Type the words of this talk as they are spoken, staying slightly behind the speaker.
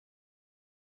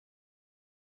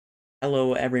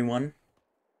Hello everyone.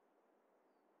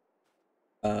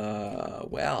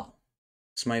 Well,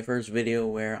 it's my first video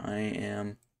where I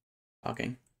am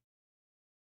talking.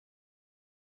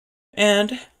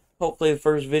 And hopefully the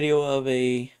first video of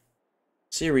a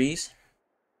series.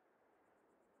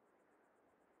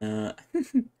 Wait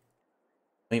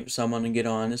for someone to get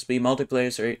on. This will be a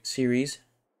multiplayer series.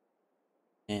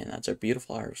 And that's our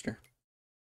beautiful harvester.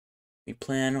 We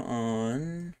plan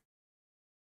on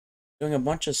doing a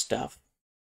bunch of stuff.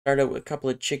 Start out with a couple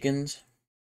of chickens.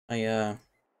 I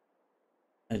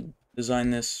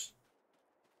designed this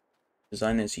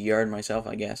yard myself,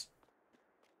 I guess.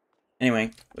 Anyway,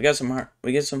 we got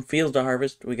some fields to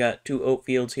harvest. We got 2 oat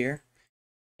fields here,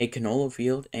 a canola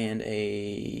field, and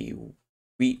a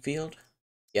wheat field.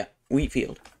 Yeah, wheat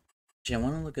field. Actually, I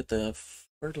want to look at the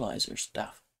fertilizer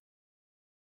stuff.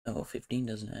 Oh, 15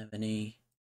 doesn't have any.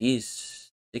 These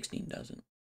 16 doesn't.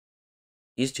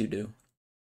 These 2 do.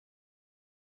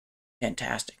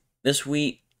 Fantastic. This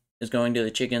wheat is going to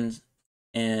the chickens,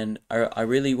 and I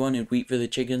really wanted wheat for the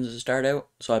chickens to start out,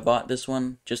 so I bought this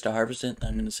one just to harvest it.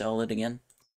 I'm gonna sell it again.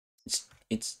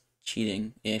 It's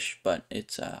cheating-ish, but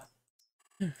it's not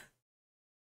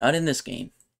in this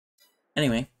game.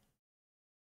 Anyway,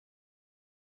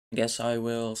 I guess I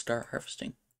will start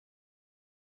harvesting.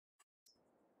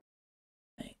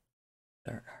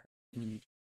 Start harvesting.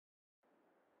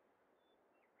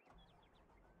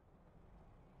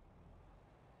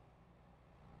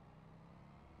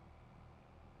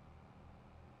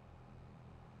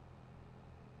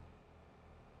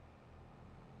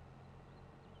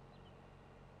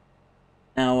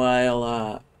 Now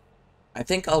I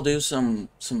think I'll do some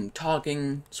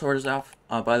talking sort of stuff.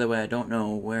 By the way, I don't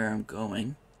know where I'm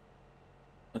going.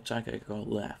 Looks like I go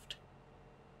left.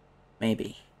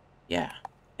 Maybe. Yeah.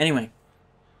 Anyway.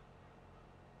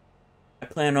 I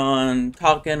plan on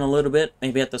talking a little bit,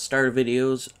 maybe at the start of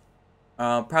videos.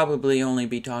 Probably only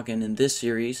be talking in this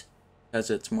series,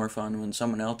 because it's more fun when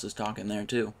someone else is talking there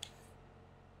too.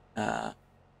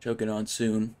 Choke it on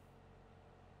soon.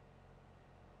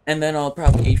 And then I'll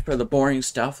probably, for the boring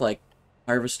stuff, like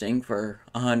harvesting for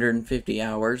 150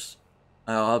 hours,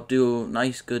 I'll do a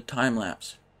nice good time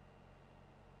lapse.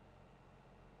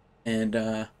 And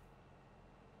then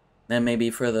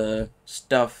maybe for the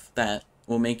stuff that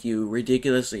will make you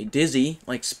ridiculously dizzy,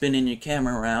 like spinning your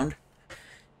camera around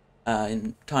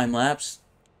in time lapse,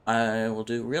 I will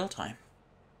do real time,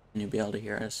 and you'll be able to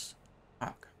hear us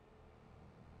talk.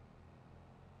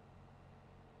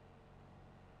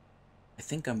 I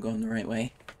think I'm going the right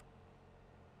way.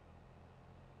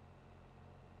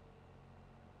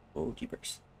 Oh,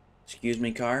 jeepers. Excuse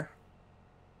me, car.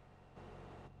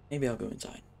 Maybe I'll go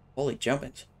inside. Holy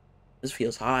jumpins. This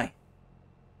feels high.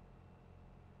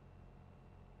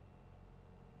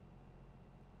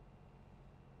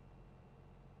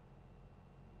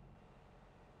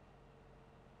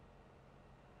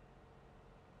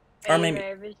 Are you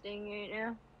harvesting right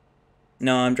now?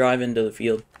 No, I'm driving to the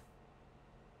field.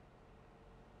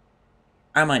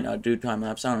 I might not do time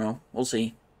lapse. I don't know. We'll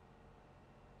see.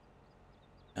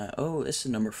 Oh, this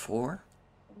is number 4.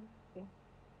 Okay.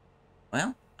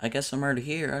 Well, I guess I'm already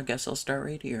here. I guess I'll start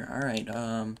right here. Alright,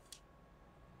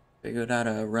 figured out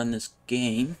how to run this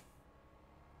game.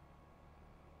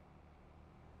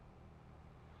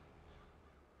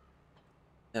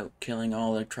 Without killing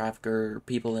all the trafficker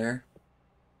people there.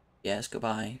 Yes,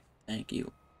 goodbye. Thank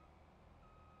you.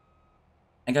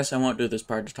 I guess I won't do this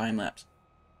part of time lapse.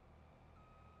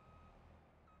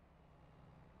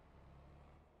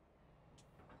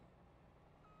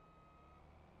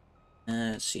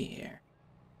 Let's see here.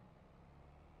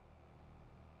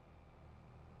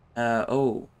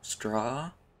 Oh,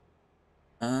 straw?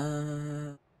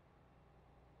 Did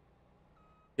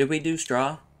we do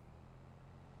straw?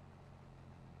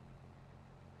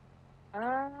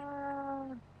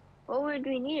 What would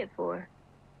we need it for?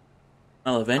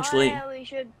 Well, eventually. Oh, yeah, we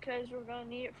should, because we're going to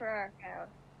need it for our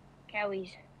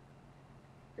cowies.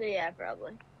 So, yeah,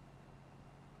 probably.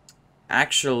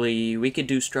 Actually, we could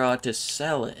do straw to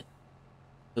sell it.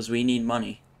 Because we need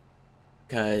money.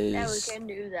 Because... Yeah, we can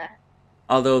do that.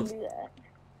 Although...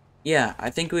 Yeah, I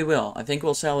think we will. I think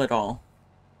we'll sell it all.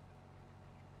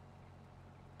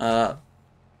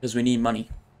 Because we need money.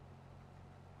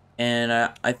 And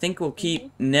I think we'll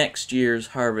keep next year's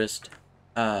harvest.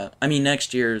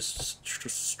 Next year's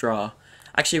straw.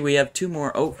 Actually, we have 2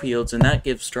 more oat fields, and that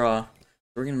gives straw.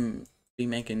 We're going to be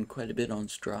making quite a bit on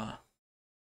straw.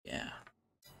 Yeah.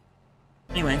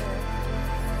 Anyway.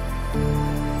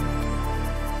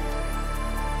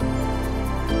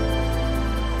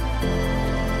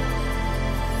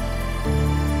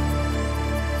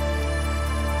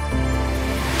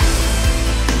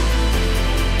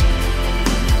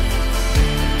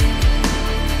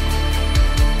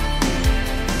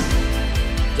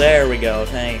 There we go,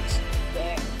 thanks.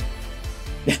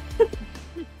 There.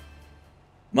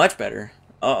 Much better.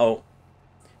 Uh-oh.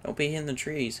 Don't be in the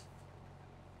trees.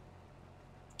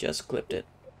 Just clipped it.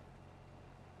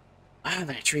 Wow,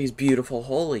 that tree's beautiful.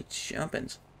 Holy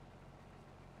jumpins'.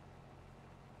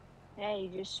 Yeah, you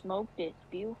just smoked it. It's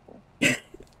beautiful.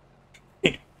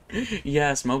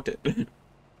 Yeah, I smoked it.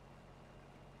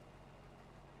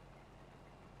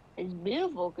 It's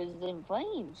beautiful because it's in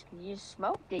flames. Cause you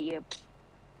smoked it. You.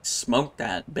 Smoked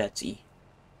that, Betsy.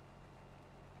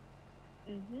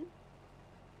 Mhm.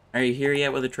 Are you here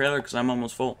yet with the trailer? Because I'm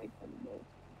almost full.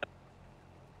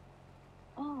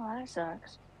 Oh, that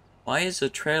sucks. Why is the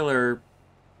trailer...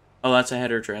 Oh, that's a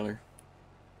header trailer.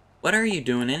 What are you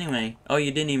doing anyway? Oh,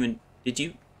 you didn't even... Did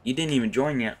you? You didn't even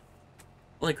join yet.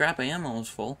 Holy crap, I am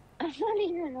almost full. I'm not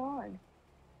even on.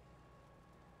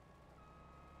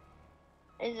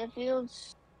 Is the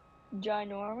fields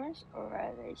ginormous or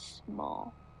are they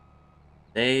small?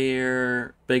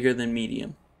 They're bigger than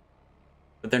medium.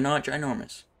 But they're not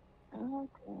ginormous.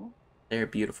 Okay. They're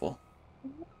beautiful.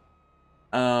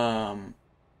 I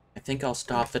think I'll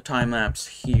stop the time lapse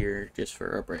here just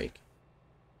for a break.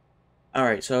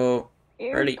 Alright, so...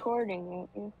 You're Ready? recording, aren't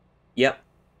you? Yep.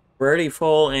 We're already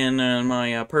full, and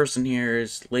my person here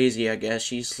is lazy, I guess.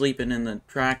 She's sleeping in the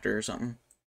tractor or something.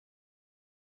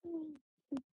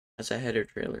 That's a header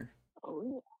trailer. Oh,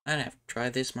 yeah. I'd have to try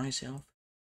this myself.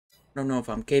 I don't know if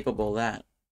I'm capable of that.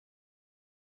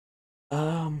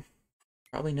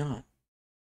 Probably not.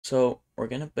 So, we're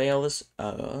gonna bail this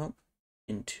up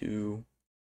into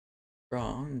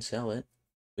straw and sell it,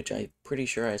 which I'm pretty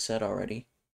sure I said already.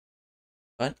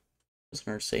 But, doesn't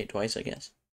hurt to say it twice, I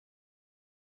guess.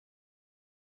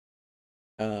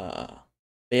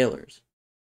 Balers.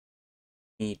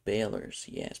 Need balers.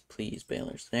 Yes, please,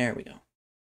 balers. There we go.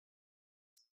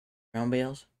 Round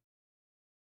bales.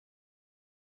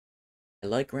 I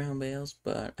like round bales,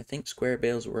 but I think square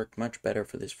bales work much better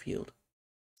for this field.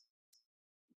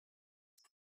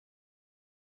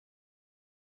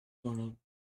 I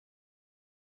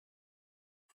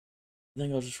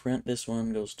think I'll just rent this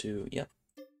one. Goes to, yep,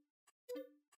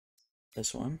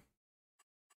 this one.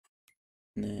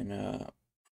 And then,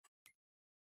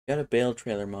 got a bale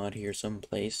trailer mod here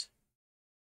someplace.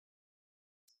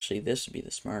 Actually, this would be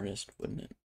the smartest, wouldn't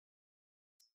it?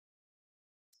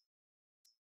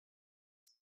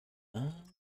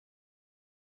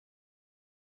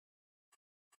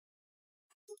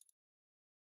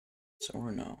 So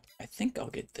or no. I think I'll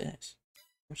get this.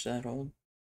 What's that old?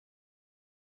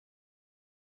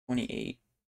 28,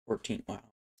 14. Wow,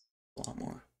 a lot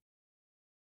more.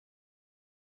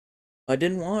 I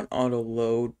didn't want auto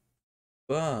load,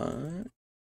 but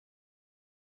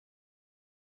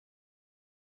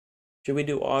should we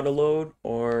do auto load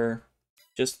or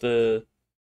just the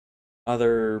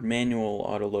other manual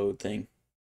auto load thing?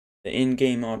 The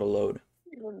in-game auto load.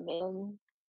 The man.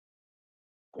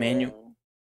 Manual.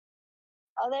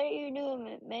 I thought you were doing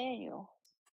it manual.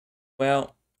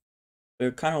 Well,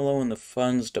 we're kind of low in the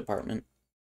funds department,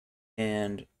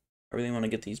 and I really want to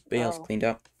get these bales Oh. cleaned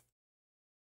up.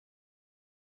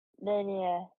 Then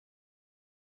yeah.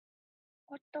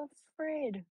 What the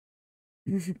frig?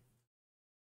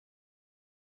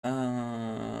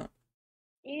 uh,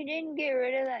 You didn't get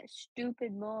rid of that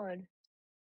stupid mod.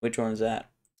 which one is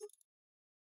that?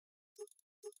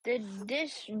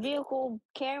 This vehicle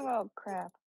camera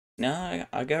crap. No,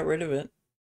 I got rid of it.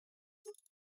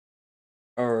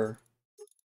 Or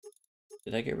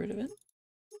did I get rid of it?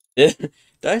 Did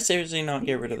I seriously not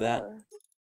get rid of that? Sure.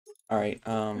 All right.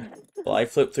 Well, I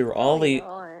flipped through Probably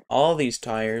not. all these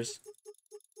tires.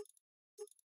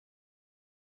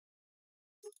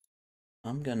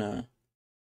 I'm gonna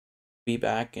be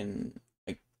back in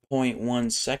like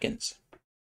 0.1 seconds.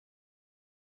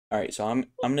 All right, so I'm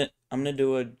gonna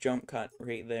do a jump cut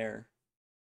right there.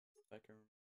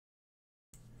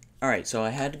 All right, so I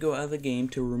had to go out of the game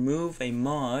to remove a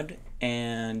mod,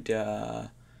 and yeah,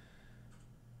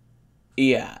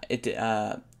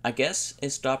 I guess it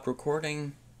stopped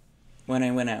recording when I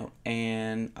went out,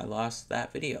 and I lost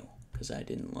that video because I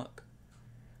didn't look.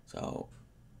 So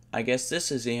I guess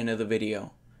this is the end of the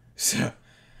video.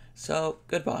 So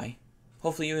goodbye.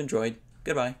 Hopefully you enjoyed.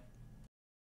 Goodbye.